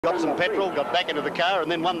Got some petrol, got back into the car and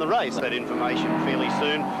then won the race. That information fairly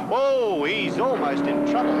soon. Oh, he's almost in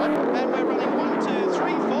trouble. And we're running 1, 2, 3, 4.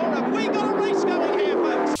 Have we got a race going here,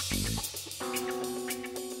 folks?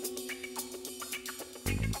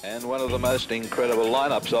 And one of the most incredible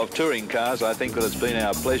lineups of touring cars, I think that it's been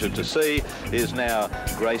our pleasure to see, is now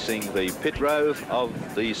gracing the pit row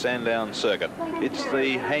of the Sandown circuit. It's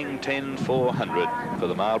the Hang 10 400. For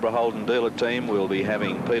the Marlborough Holden dealer team, we'll be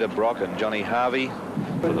having Peter Brock and Johnny Harvey.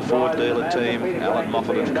 For the Ford dealer team, Alan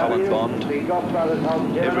Moffat and Colin Bond.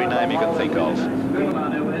 Every name you can think of.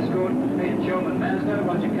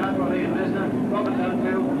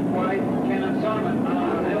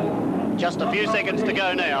 Just a few seconds to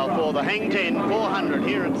go now for the Hang 10 400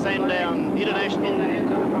 here at Sandown International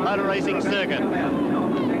Motor Racing Circuit.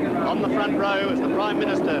 On the front row as the Prime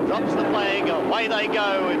Minister drops the flag, away they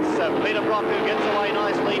go. It's Peter Brock who gets away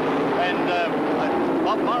nicely, and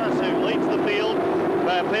Bob Morris who leads the field.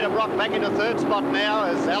 Peter Brock back into third spot now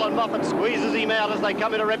as Alan Moffat squeezes him out as they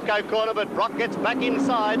come into Repco corner, but Brock gets back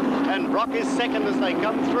inside, and Brock is second as they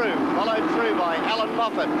come through, followed through by Alan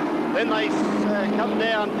Moffat. Then they come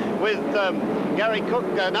down with Gary Cook.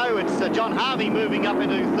 It's John Harvey moving up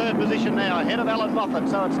into third position now, ahead of Alan Moffat.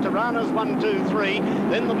 So it's Toranas 1, 2, 3,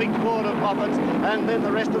 then the big Ford of Moffat's, and then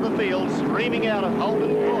the rest of the field streaming out of Holden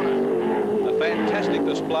Torana. Fantastic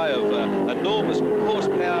display of enormous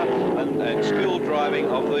horsepower and skill driving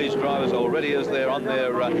of these drivers already as they're on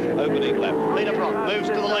their opening lap. Peter Brock moves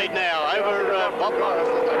to the lead now over Bob Morris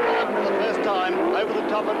as they pull up for the first time over the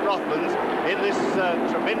top at Rothmans in this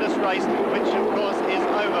tremendous race, which of course is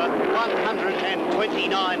over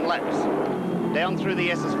 129 laps. Down through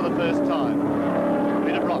the S's for the first time.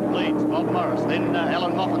 Peter Brock leads Bob Morris, then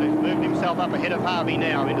Alan Moffat, who's moved himself up ahead of Harvey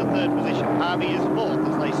now into third position. Harvey is fourth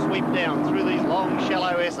as they sweep down through these long,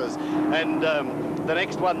 shallow S's. And the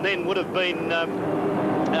next one then would have been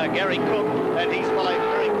Gary Cook, and he's followed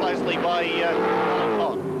very closely by Colin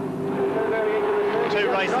Bond. Two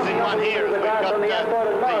races in one here as we've got the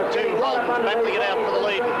two Holdens battling it out for the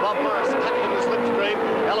lead. Bob Morris tucked in the slipstream.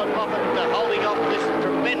 Alan Moffat holding off this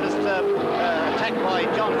tremendous attack by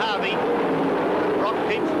John Harvey. Brock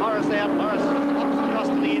keeps Morris out. Morris hops across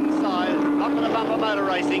to the inside. Bumper to bumper motor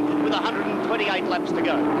racing with 128 laps to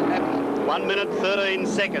go. At 1 minute 13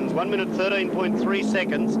 seconds. 1 minute 13.3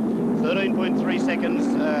 seconds. 13.3 seconds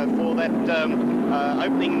for that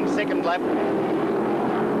opening second lap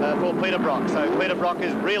for Peter Brock. So Peter Brock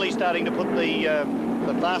is really starting to put the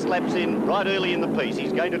fast laps in right early in the piece.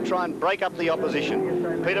 He's going to try and break up the opposition.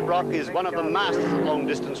 Peter Brock is one of the masters of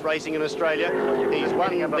long-distance racing in Australia. He's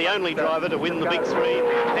the only driver to win the big three,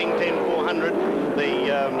 Hang 10 400,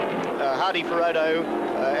 the Hardy Ferodo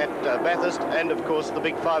at Bathurst, and of course the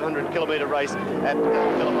big 500-kilometre race at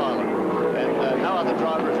Phillip Island. And no other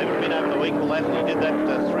driver has ever been able to equal that. He did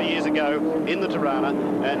that 3 years ago in the Torana,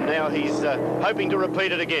 and now he's hoping to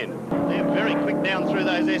repeat it again. They're very quick down through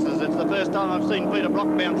those S's. It's the first time I've seen Peter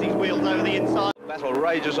Brock bounce his wheels over the inside. Battle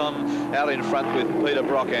rages on out in front with Peter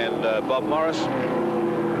Brock and Bob Morris.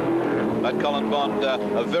 But Colin Bond,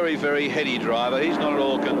 a very, very heady driver. He's not at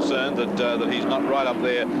all concerned that he's not right up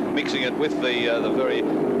there mixing it with the very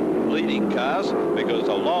leading cars, because it's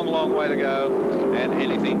a long, long way to go and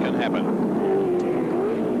anything can happen.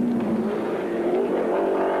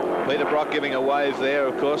 Peter Brock giving a wave there,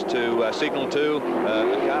 of course, to signal to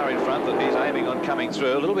the car in front that he's aiming on coming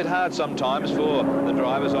through. A little bit hard sometimes for the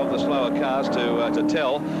drivers of the slower cars to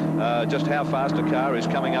tell just how fast a car is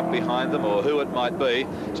coming up behind them or who it might be.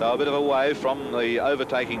 So a bit of a wave from the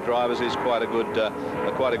overtaking drivers is quite a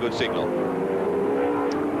good signal.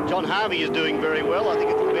 John Harvey is doing very well. I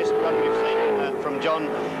think it's the best run we've seen from John.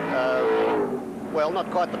 Well,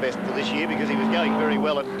 not quite the best for this year, because he was going very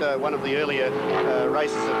well at one of the earlier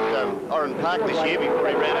races at Oran Park this year before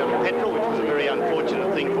he ran out of petrol, which was a very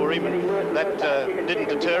unfortunate thing for him. And that didn't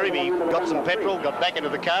deter him. He got some petrol, got back into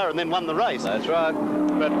the car, and then won the race. That's right.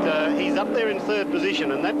 But he's up there in third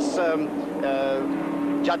position, and that's,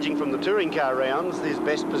 judging from the touring car rounds, his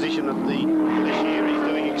best position of this year. He's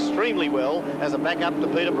doing extremely well as a backup to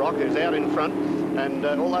Peter Brock, who's out in front. And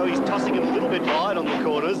although he's tossing it a little bit wide on the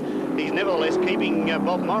corners, he's nevertheless keeping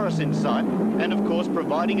Bob Morris in sight, and of course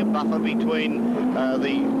providing a buffer between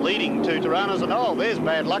the leading two Toranas. And oh, there's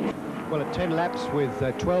bad luck. Well, at 10 laps with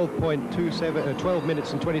 12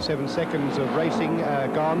 minutes and 27 seconds of racing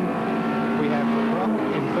gone, we have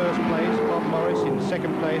Brock in first place, Bob Morris in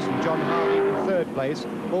second place, and John Harvey in third place,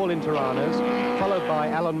 all in Toranas, followed by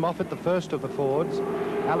Alan Moffat, the first of the Fords,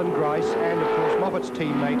 Allan Grice, and of course Moffat's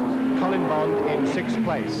teammate Colin Bond in sixth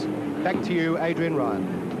place. Back to you, Adrian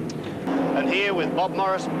Ryan. And here with Bob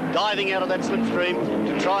Morris diving out of that slipstream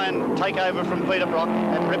to try and take over from Peter Brock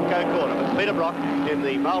at Repco Corner. But Peter Brock in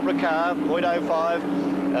the Marlborough car, 0.05.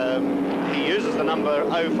 He uses the number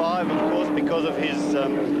 05, of course, because of his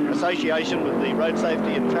association with the Road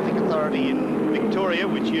Safety and Traffic Authority in Victoria,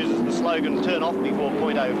 which uses the slogan "Turn off before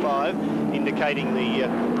 0.05," indicating the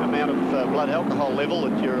amount of blood alcohol level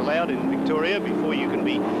that you're allowed in Victoria before you can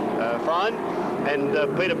be fined. And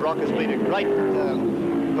Peter Brock has been a great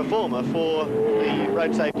performer for the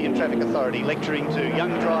Road Safety and Traffic Authority, lecturing to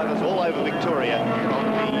young drivers all over Victoria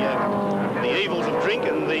on the evils of drink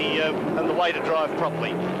and the way to drive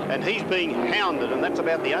properly. And he's being hounded, and that's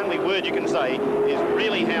about the only word you can say, is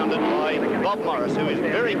really hounded by Bob Morris, who is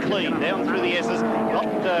very clean down through the S's, not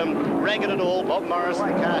ragged at all. Bob Morris, the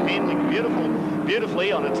car handling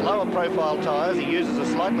beautifully on its lower profile tyres. He uses a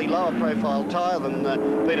slightly lower profile tyre than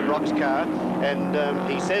Peter Brock's car, and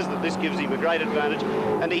he says that this gives him a great advantage.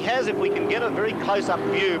 And he has, if we can get a very close-up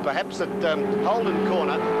view, perhaps at Holden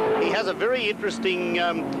Corner, he has a very interesting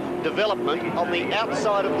development on the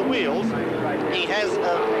outside of the wheels. He has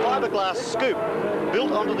a fiberglass scoop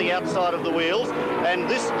built onto the outside of the wheels, and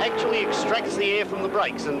this actually extracts the air from the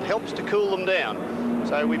brakes and helps to cool them down.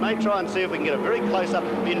 So we may try and see if we can get a very close-up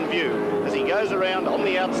in view as he goes around on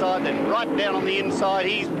the outside, then right down on the inside.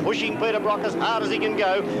 He's pushing Peter Brock as hard as he can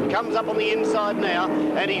go, comes up on the inside now,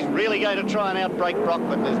 and he's really going to try and outbrake Brock,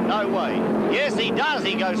 but there's no way. Yes, he does.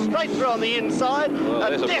 He goes straight through on the inside. Well,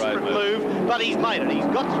 a desperate move, but he's made it. He's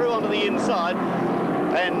got through onto the inside,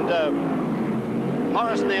 and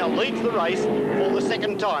Morris now leads the race for the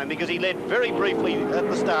second time, because he led very briefly at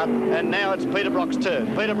the start, and now it's Peter Brock's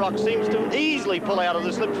turn. Peter Brock seems to easily pull out of the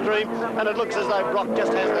slipstream, and it looks as though Brock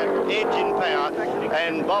just has that edge in power,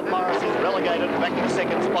 and Bob Morris is relegated back to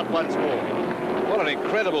second spot once more. What an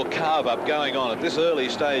incredible carve-up going on at this early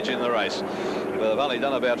stage in the race. They've only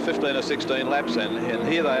done about 15 or 16 laps, and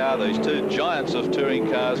here they are, these two giants of touring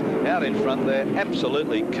cars out in front there,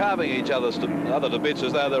 absolutely carving each other to bits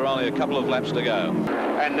as though there are only a couple of laps to go.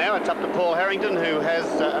 And now it's up to Paul Harrington, who has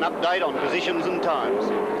an update on positions and times.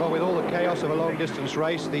 Well, with all the chaos of a long-distance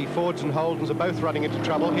race, the Fords and Holdens are both running into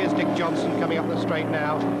trouble. Here's Dick Johnson coming up the straight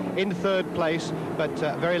now in third place, but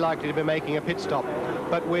very likely to be making a pit stop.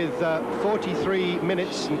 But with 43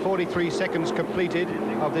 minutes and 43 seconds completed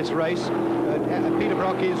of this race, Peter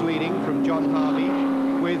Brock is leading from John Harvey,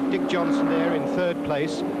 with Dick Johnson there in third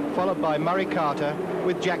place, followed by Murray Carter,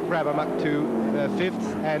 with Jack Brabham up to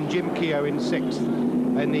fifth, and Jim Keogh in sixth.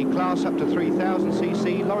 In the class up to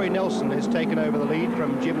 3,000cc, Laurie Nelson has taken over the lead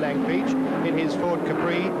from Jim Langpeach in his Ford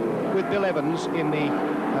Capri, with Bill Evans in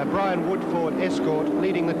the Brian Woodford Escort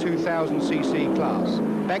leading the 2,000cc class.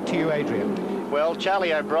 Back to you, Adrian. Well,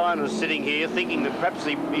 Charlie O'Brien was sitting here thinking that perhaps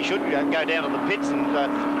he should go down to the pits and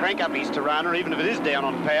crank up his Torana, even if it is down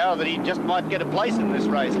on power, that he just might get a place in this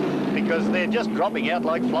race, because they're just dropping out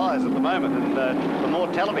like flies at the moment, and the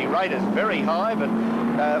mortality rate is very high, but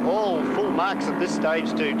all full marks at this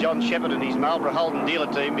stage to John Shepherd and his Marlborough Holden dealer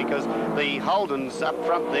team, because the Holdens up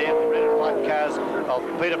front there, the red and white cars of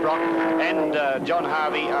Peter Brock and John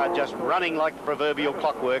Harvey, are just running like the proverbial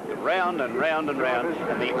clockwork, round and round and round,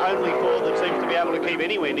 and the only Ford that seems to be able to keep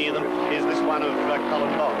anywhere near them is this one of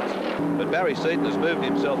Colin Bowles. But Barry Seton has moved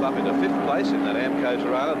himself up into fifth place in that AMCO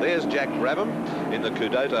Torana. There's Jack Brabham in the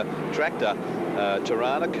Kubota tractor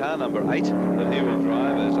Torana, car number 8, that he will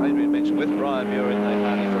drive, as Adrian mentioned, with Brian Muir in the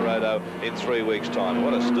Harvey Ferodo in 3 weeks' time.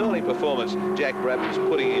 What a sterling performance Jack Brabham's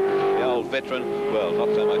putting in, the old veteran. Well,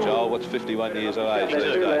 not so much old. What's 51 years of age these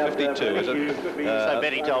days? 52, is it? So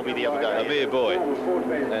Betty told me the other day. A mere boy,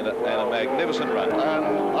 and a magnificent run.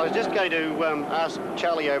 I was just going to ask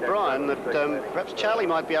Charlie O'Brien that perhaps Charlie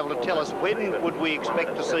might be able to tell us, when would we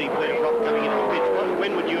expect to see Peter Brock coming into the pit?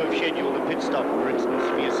 When would you have scheduled a pit stop, for instance,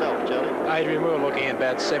 for yourself, Charlie? Adrian, we're looking at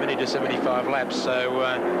about 70 to 75 laps, so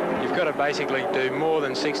you've got to basically do more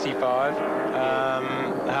than 65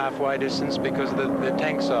 halfway distance, because the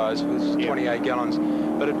tank size was 28 gallons.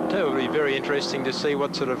 But it will be very interesting to see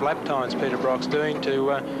what sort of lap times Peter Brock's doing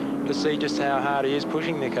to see just how hard he is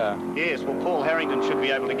pushing the car. Yes, well, Paul Harrington should be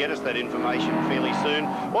able to get us that information fairly soon.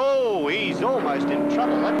 Oh, he's almost in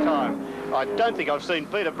trouble that time. I don't think I've seen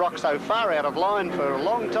Peter Brock so far out of line for a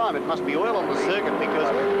long time. It must be oil on the circuit, because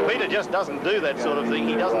Peter just doesn't do that sort of thing.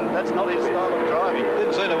 He doesn't, that's not his style of driving.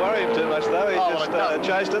 Didn't seem to worry him too much, though. He just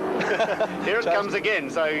chased it. Here it comes again,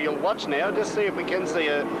 so you'll watch now, just see if we can see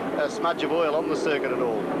a smudge of oil on the circuit at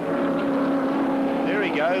all. There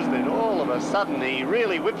he goes, then all of a sudden he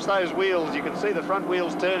really whips those wheels. You can see the front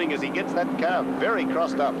wheels turning as he gets that car very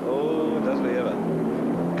crossed up. Oh, doesn't he ever?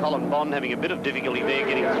 Colin Bond having a bit of difficulty there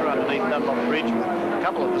getting through underneath Dunlop Bridge with a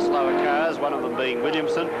couple of the slower cars, one of them being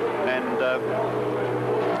Williamson, and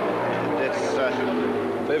it's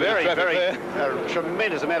very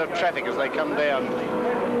tremendous amount of traffic as they come down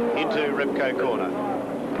into Repco Corner.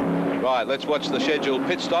 Right, let's watch the scheduled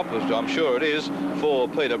pit stop, which I'm sure it is, for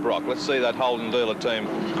Peter Brock. Let's see that Holden dealer team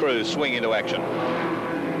crew swing into action.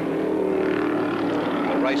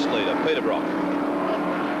 The race leader, Peter Brock.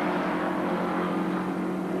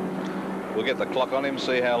 We'll get the clock on him,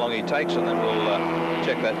 see how long he takes, and then we'll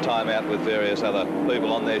check that time out with various other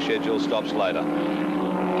people on their scheduled stops later.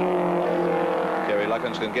 Kerry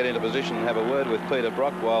Luckins can get into position and have a word with Peter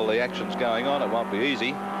Brock while the action's going on. It won't be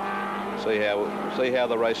easy. See how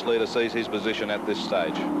the race leader sees his position at this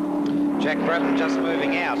stage. Jack Brabham just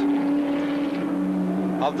moving out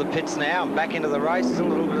of the pits now and back into the race. There's a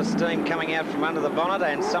little bit of steam coming out from under the bonnet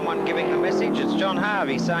and someone giving the message. It's John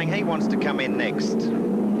Harvey saying he wants to come in next.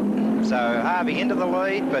 So Harvey into the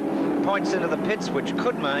lead, but points into the pits, which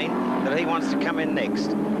could mean that he wants to come in next.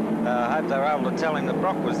 I hope they were able to tell him that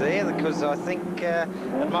Brock was there, because I think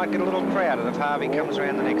it might get a little crowded if Harvey comes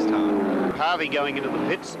around the next time. Harvey going into the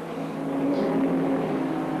pits.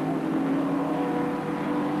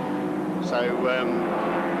 So, well,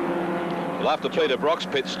 after Peter Brock's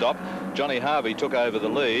pit stop, Johnny Harvey took over the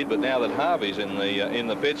lead, but now that Harvey's in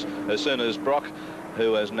the pits, as soon as Brock,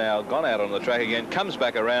 who has now gone out on the track again, comes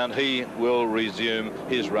back around, he will resume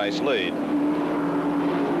his race lead.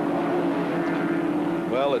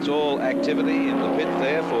 Well, it's all activity in the pit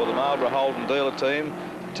there for the Marlborough Holden dealer team.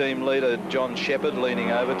 Team leader John Shepherd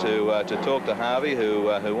leaning over to talk to Harvey, who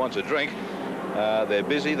wants a drink. They're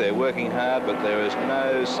busy, they're working hard, but there is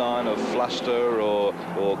no sign of fluster or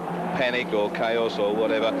panic or chaos or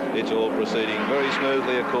whatever. It's all proceeding very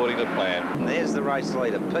smoothly according to plan. And there's the race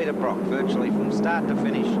leader, Peter Brock, virtually from start to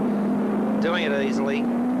finish, doing it easily,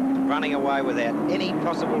 running away without any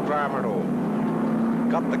possible drama at all.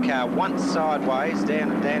 Got the car once sideways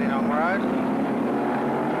down at Dandenong Road,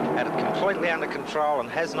 had it completely under control and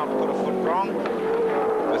has not put a foot wrong,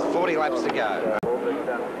 with 40 laps to go.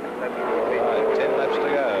 10 laps to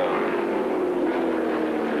go.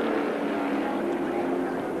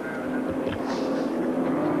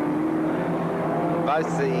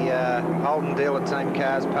 Both the Holden dealer team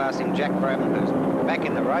cars passing Jack Brabham, who's back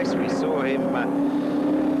in the race. We saw him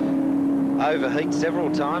overheat several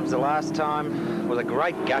times. The last time with a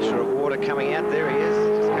great gusher of water coming out. There he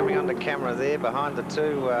is, just coming onto camera there behind the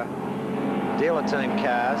two dealer team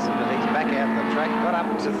cars. But he's back out on the track. Got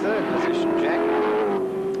up to third position, Jack,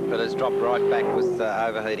 but has dropped right back with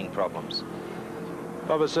overheating problems.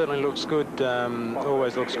 Bob, it certainly looks good.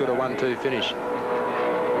 Always looks good, a 1-2 finish.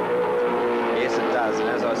 Yes, it does. And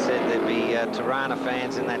as I said, there'd be Torana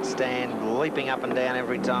fans in that stand leaping up and down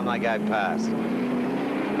every time they go past.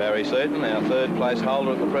 Barry Seton, our third place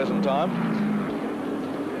holder at the present time.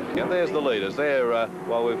 And there's the leaders there,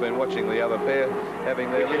 while we've been watching the other pair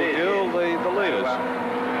having their little duel, the leaders.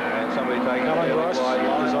 And somebody taking Allan Grice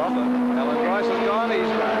is off. Allan Grice has gone.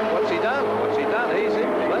 What's he done? He's in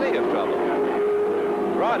plenty of trouble.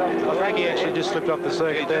 Right off the I think he actually just slipped off the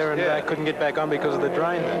circuit there and couldn't get back on because of the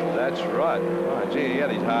drain there. That's right. Oh, gee, he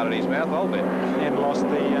had his heart in his mouth, I'll bet. And lost the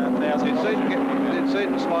 1,000. Did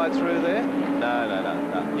Seton slide through there?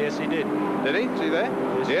 No. Yes, he did. Did he? See there?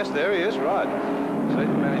 Yes, there he is, right.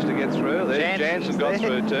 Seton managed to get through. There's Janson got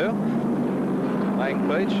through too. Lang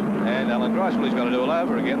Peach and Allan Grice. Well, he's got to do all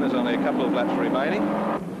over again. There's only a couple of laps remaining.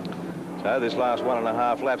 So this last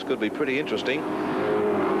 1.5 laps could be pretty interesting.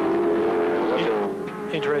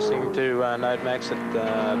 Interesting to note, Max,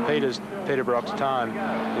 that Peter Brock's time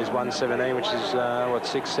is 1:17, which is,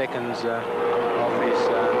 6 seconds off his...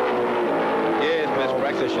 best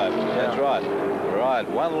practice lap. Yeah. That's right. Right,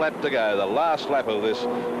 1 lap to go. The last lap of this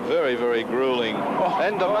very, very grueling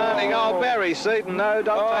and demanding. Oh, Barry Seton, no,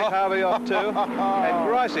 don't take Harvey off too. And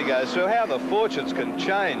Grice goes through. How the fortunes can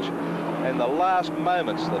change in the last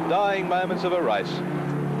moments, the dying moments of a race.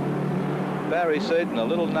 Barry Seton, a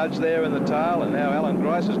little nudge there in the tail, and now Allan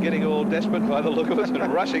Grice is getting all desperate by the look of it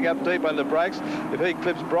and rushing up deep under brakes. If he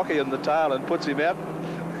clips Brocky in the tail and puts him out,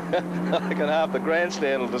 I reckon half the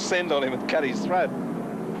grandstand will descend on him and cut his throat.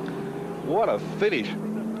 What a finish.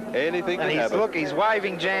 Anything can happen. Look, he's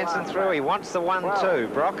waving Janson through. He wants the 1-2,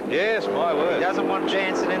 Brock. Yes, my word. He doesn't want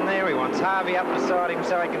Janson in there. He wants Harvey up beside him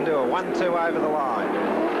so he can do a 1-2 over the line.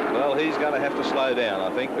 Well, he's going to have to slow down,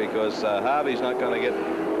 I think, because Harvey's not going to get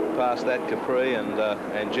past that Capri and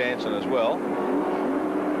Janson as well.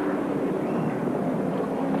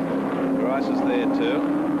 Grice is there too.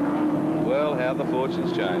 Well, how the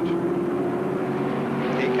fortunes change.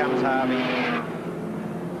 Here comes Harvey.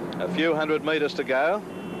 A few hundred metres to go.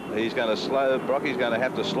 He's going to slow, Brocky's going to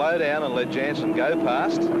have to slow down and let Janson go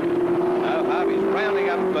past. No, Harvey's rounding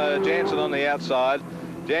up Janson on the outside.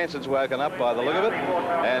 Janson's woken up by the look of it.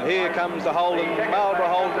 And here comes the Marlborough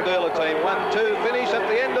Holden dealer team. 1-2 finish at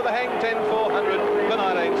the end of the Hang 10 400 for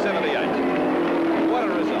 1978. What a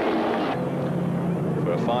result.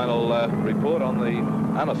 For a final report on the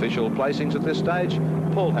unofficial placings at this stage,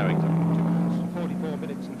 Paul Harrington. 44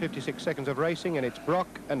 minutes and 56 seconds of racing, and it's Brock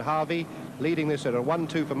and Harvey leading this at a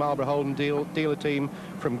 1-2 for Marlborough Holden dealer team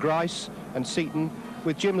from Grice and Seton,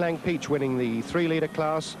 with Jim Lang-Peach winning the 3-litre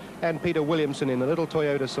class and Peter Williamson in the little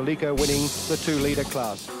Toyota Celica winning the 2-litre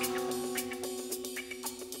class.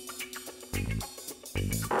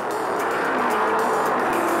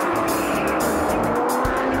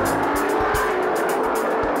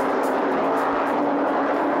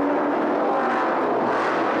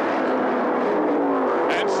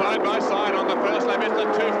 And side by side on the first lap is the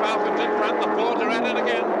 2 Falcons in front. The 4 Torana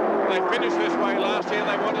again. They finished this way last year.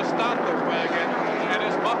 They want to start this way again. And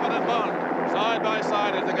it's Moffat and Bond side by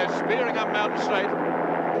side as they go spearing up Mountain Straight.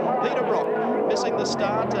 Peter Brock missing the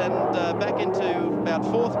start and back into about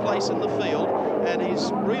 4th place in the field, and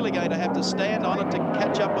he's really going to have to stand on it to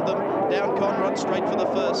catch up with them down Conrod Straight for the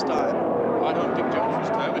first time. I don't think Johnson's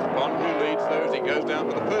term is Bond who leads though as he goes down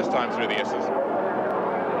for the first time through the S's.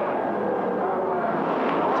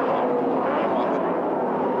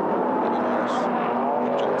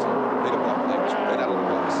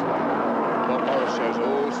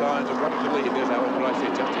 Signs of running to lead. There's Allan Grice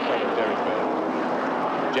here just in front of Derek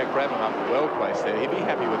Bell. Jack Brabham up well placed there. He'd be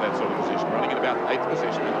happy with that sort of position, running in about 8th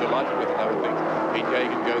position and delighted with it, I would think. Pete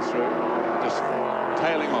Gagan goes through, just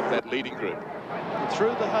tailing off that leading group.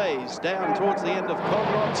 Through the haze, down towards the end of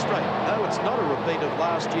Conrod Straight. No, it's not a repeat of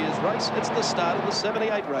last year's race. It's the start of the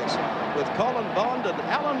 78 race with Colin Bond and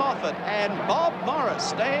Alan Moffat and Bob Morris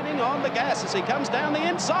standing on the gas as he comes down the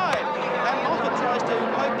inside. And Moffat tries to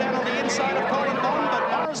poke down on the inside of Colin Bond, but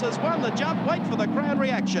Morris has won the jump. Wait for the crowd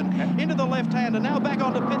reaction. Into the left hand and now back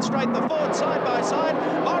onto pit straight. The Ford side by side.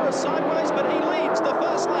 Morris sideways, but he leads. The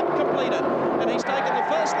first lap completed. And he's taken the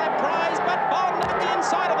first lap prize, but Bond at the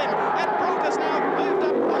inside of him. And Brock has now moved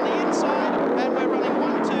up on the inside, and we're running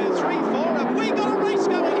 1, 2, 3, 4. Have we got a race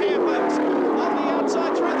going here, folks? On the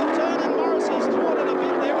outside through the turn, and Morris has thwarted a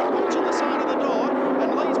bit there and punched the side of the door,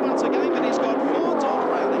 and leads once again, but he's got Fords all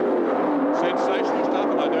around him. Sensational stuff,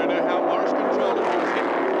 and I don't know how Morris controlled it. He was hit,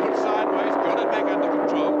 put sideways, got it back under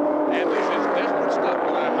control, and this is desperate stuff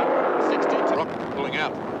with 160 Brock pulling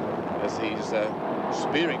out as he's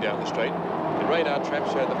spearing down the straight. The radar trap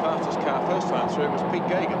showed the fastest car first time through was Pete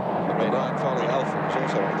Gagan. Ryan Foley Alpha was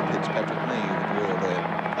also on the pits, Patrick Knee with the wheel there.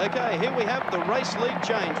 Okay, here we have the race lead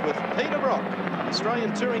change with Peter Brock,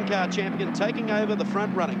 Australian Touring Car Champion, taking over the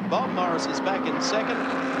front running. Bob Morris is back in second,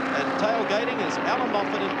 and tailgating is Alan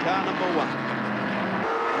Moffat in car number 1.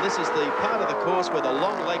 And this is the part of the course where the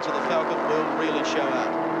long legs of the Falcon will really show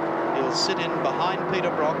out. He'll sit in behind Peter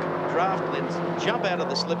Brock, draft, then jump out of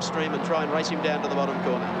the slipstream and try and race him down to the bottom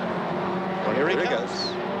corner. Well, here he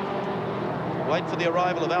goes. Wait for the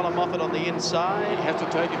arrival of Alan Moffat on the inside. He has to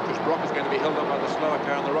take it because Brock is going to be held up by the slower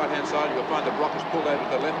car on the right-hand side. You'll find that Brock is pulled over to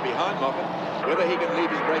the left behind Moffat. Whether he can leave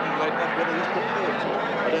his braking late enough, whether he's prepared to,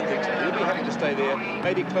 I don't think so. He'll be having to stay there,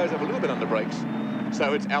 maybe close up a little bit on the brakes.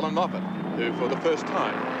 So it's Alan Moffat who, for the first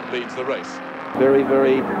time, leads the race. Very,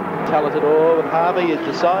 very talented oar with Harvey. It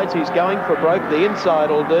decides he's going for broke. The inside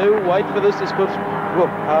will do. Wait for this. This puts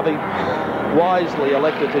Harvey wisely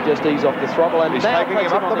elected to just ease off the throttle, and he's taking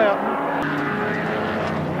him up the mountain.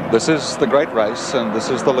 This is the great race, and this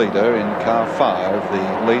is the leader in car 5,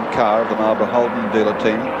 the lead car of the Marlborough Holden dealer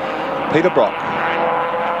team, Peter Brock,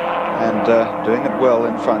 and doing it well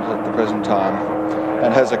in front at the present time,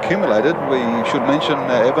 and has accumulated, we should mention,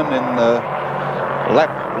 Evan, in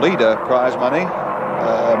lap leader prize money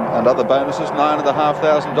and other bonuses,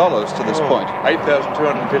 $9,500 to this point.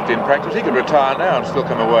 $8,250 in practice. He could retire now and still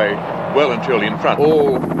come away well and truly in front.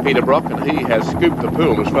 All Peter Brock, and he has scooped the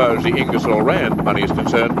pool as far as the Ingersoll Rand money is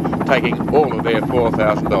concerned, taking all of their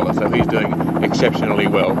 $4,000. So he's doing exceptionally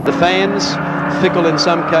well. The fans, fickle in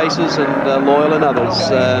some cases and loyal in others,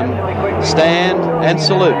 stand and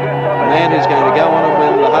salute the man who's going to go on and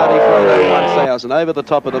win the Hardy Friday 1000 over the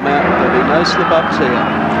top of the mountain. There'll be no slip-ups here.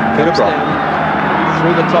 Peter Brock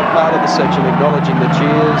through the top part of the section, acknowledging the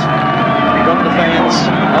cheers from the fans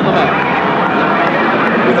on the mountain.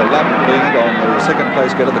 With a lap lead on the second place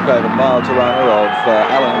getter, the Holden Torana of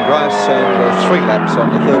Allan Grice, and 3 laps on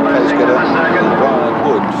the third place getter, the Ryan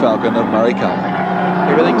Wood Falcon of Murray Cullen.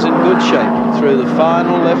 Everything's in good shape through the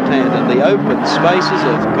final left hand and the open spaces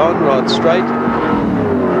of Conrod Straight.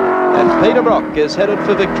 And Peter Brock is headed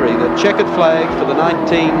for victory. The checkered flag for the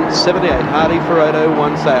 1978 Hardy Ferodo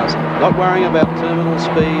 1000. Not worrying about terminal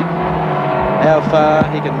speed, how far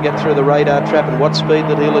he can get through the radar trap and what speed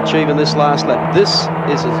that he'll achieve in this last lap. This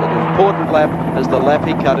is as an important lap as the lap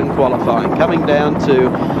he cut in qualifying. Coming down to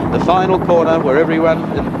the final corner where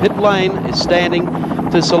everyone in pit lane is standing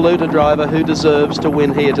to salute a driver who deserves to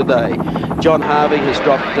win here today. John Harvey has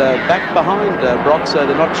dropped back behind Brock, so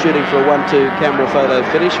they're not shooting for a 1-2 camera photo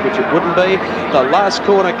finish, which it wouldn't be. The last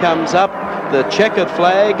corner comes up. The checkered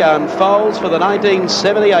flag unfolds for the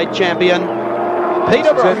 1978 champion,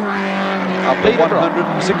 Peter Brock. After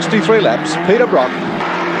 163 laps, Peter Brock,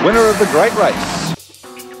 winner of the great race.